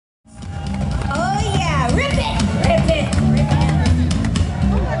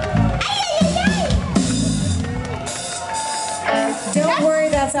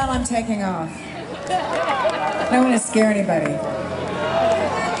I'm taking off. I don't want to scare anybody.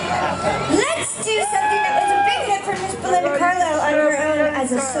 Let's do something that was a big hit for Miss Belinda Carlisle on her own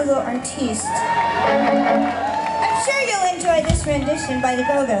as a solo artiste. I'm sure you'll enjoy this rendition by the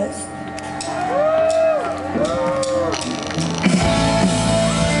Go Gos.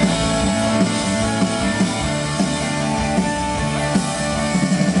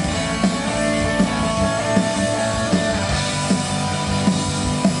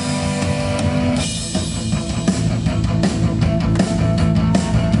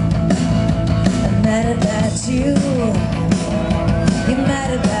 Mad about you, you're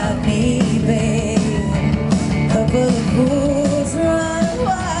mad about me, babe. Couple of fools run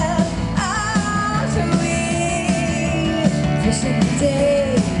wild out of me. Fishing the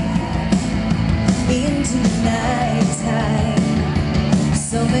day into the night time.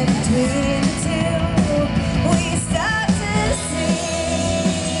 Somewhere between the two, we start to see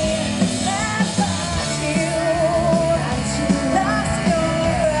that about you, that you lost your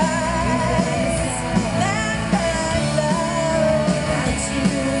eyes.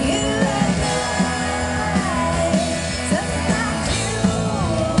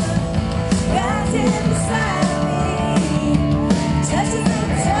 Touch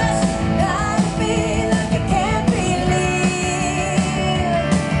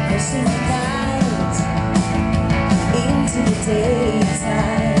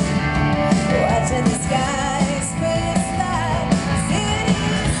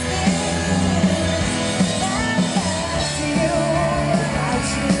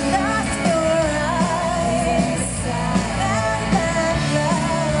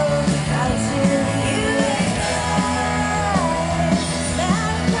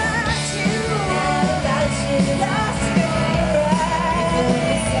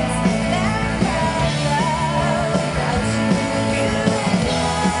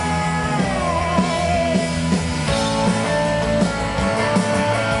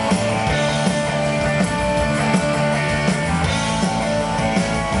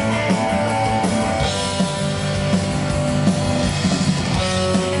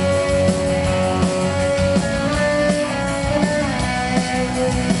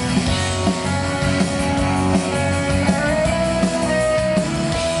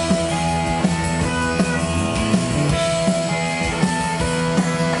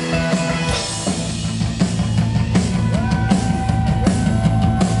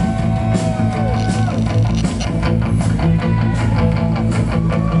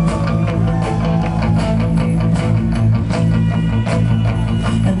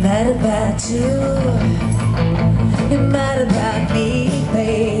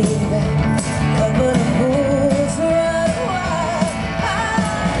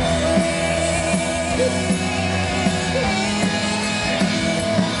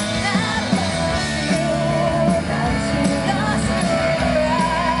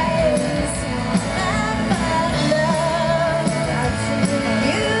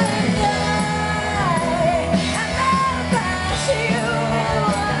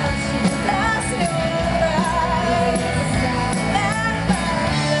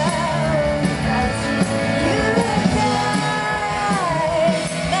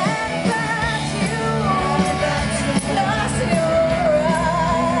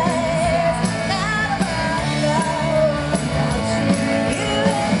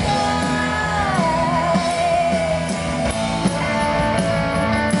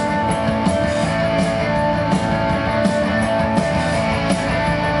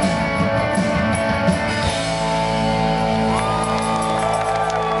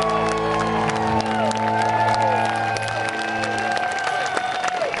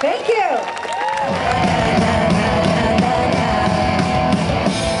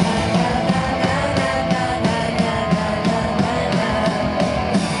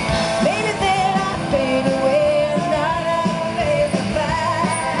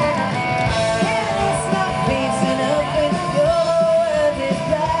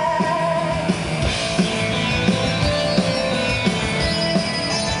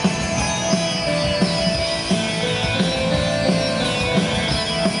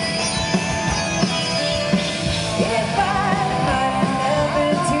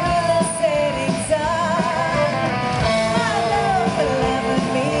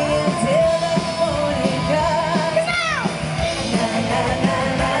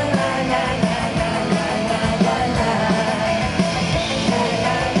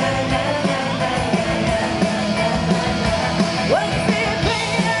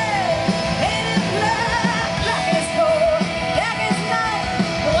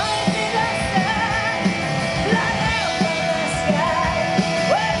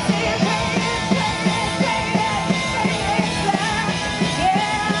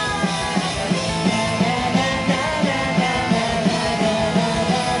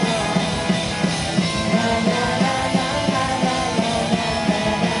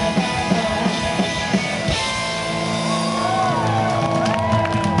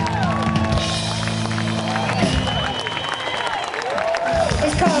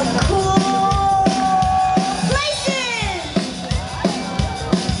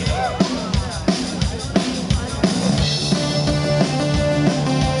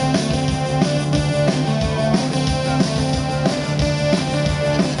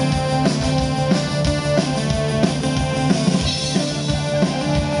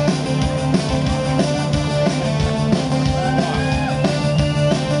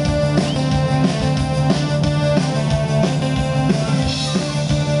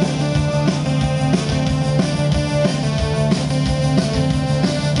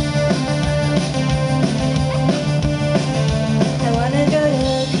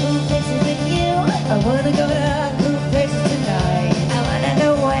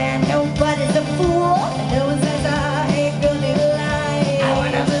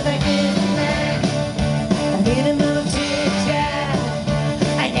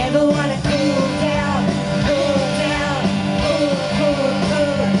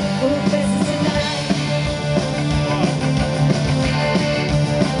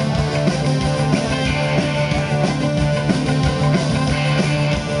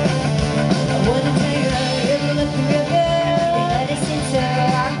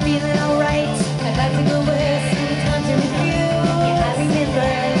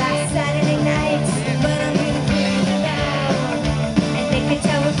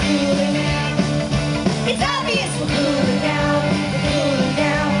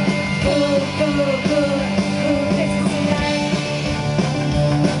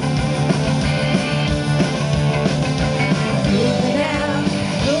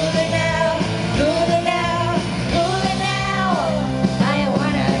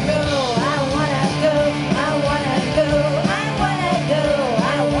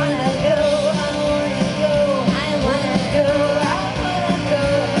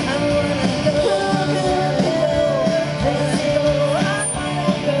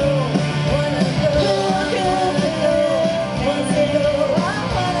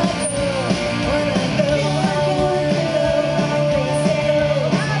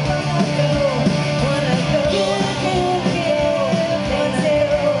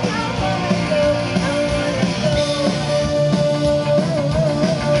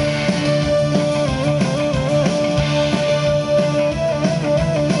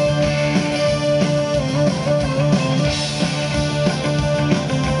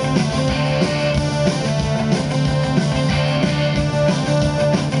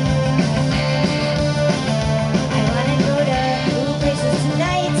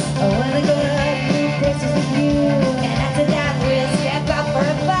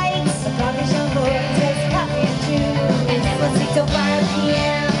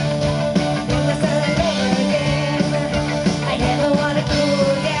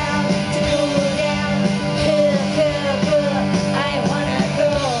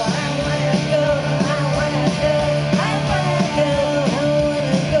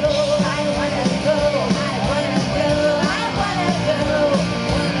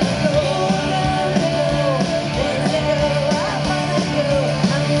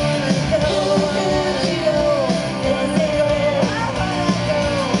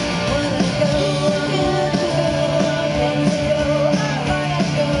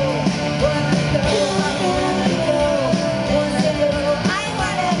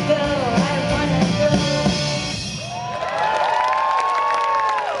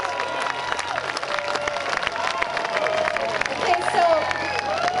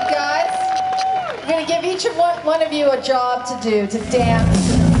going to give each one of you a job to do, to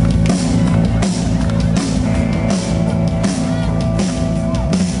dance.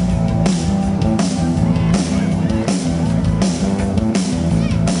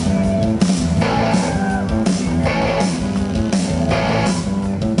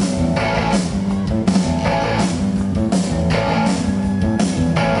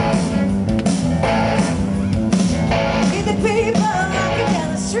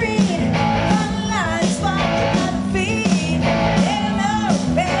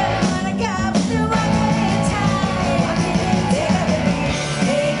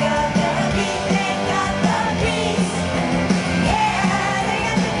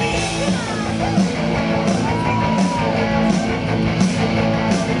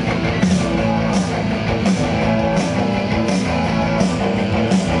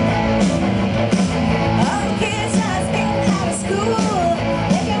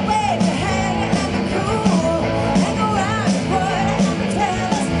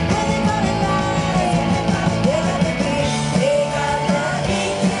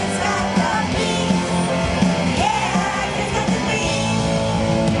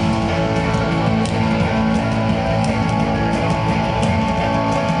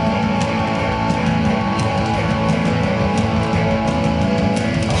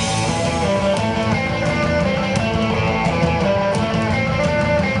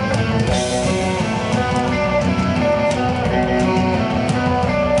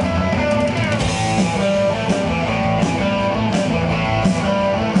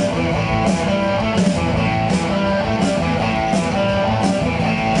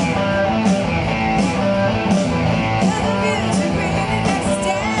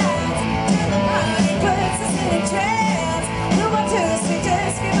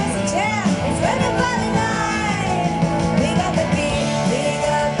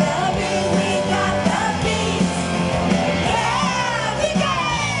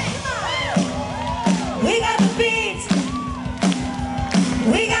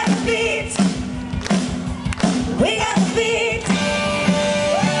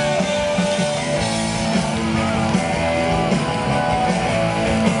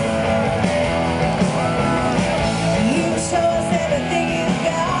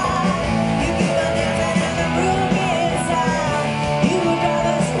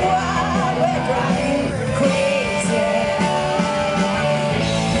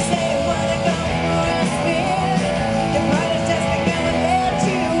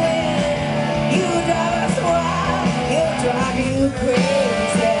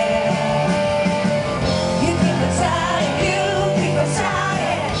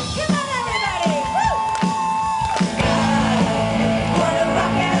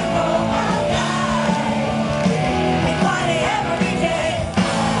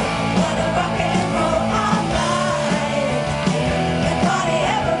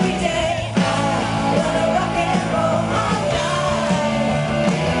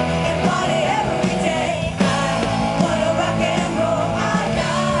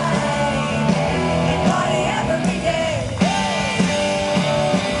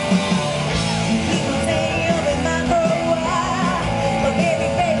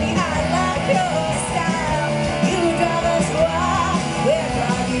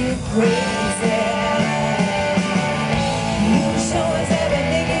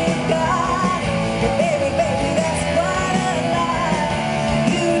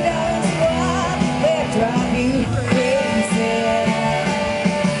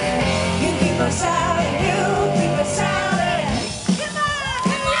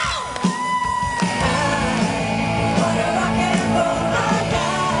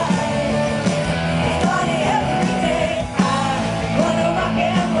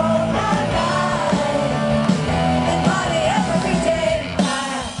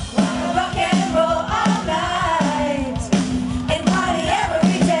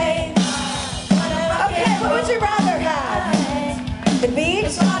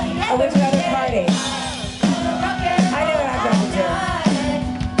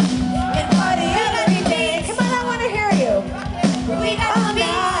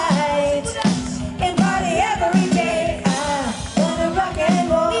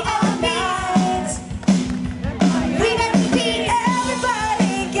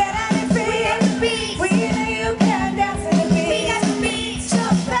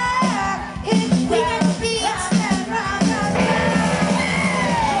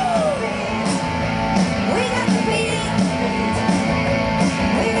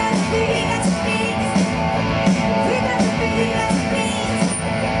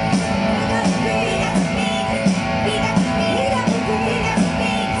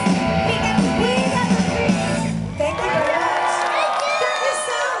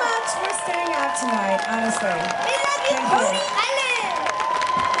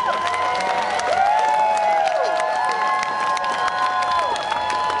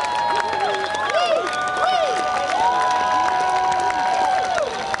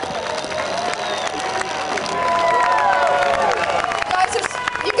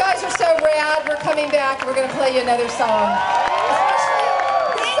 play you another song.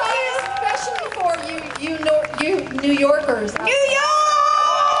 Especially for you New Yorkers. New York!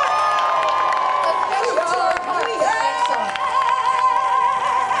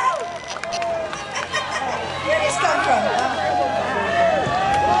 Where did this come from?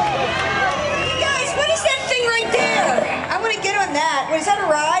 You guys, what is that thing right there? I want to get on that. Was that a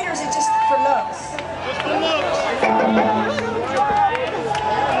ride or is it just for looks?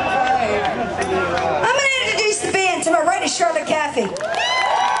 I'm going to introduce the band. To my right is Charlotte Caffey.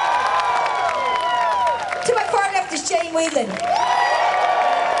 To my far left is Jane Whelan.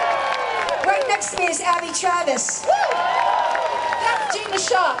 Right next to me is Abby Travis. That's Gina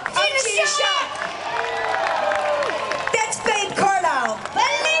Shaw. Gina Shaw. That's Babe Carlisle.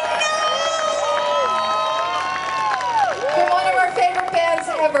 Belinda! They're one of our favorite bands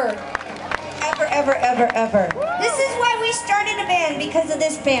ever. Ever. This is why we started a band, because of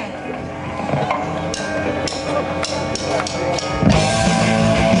this band.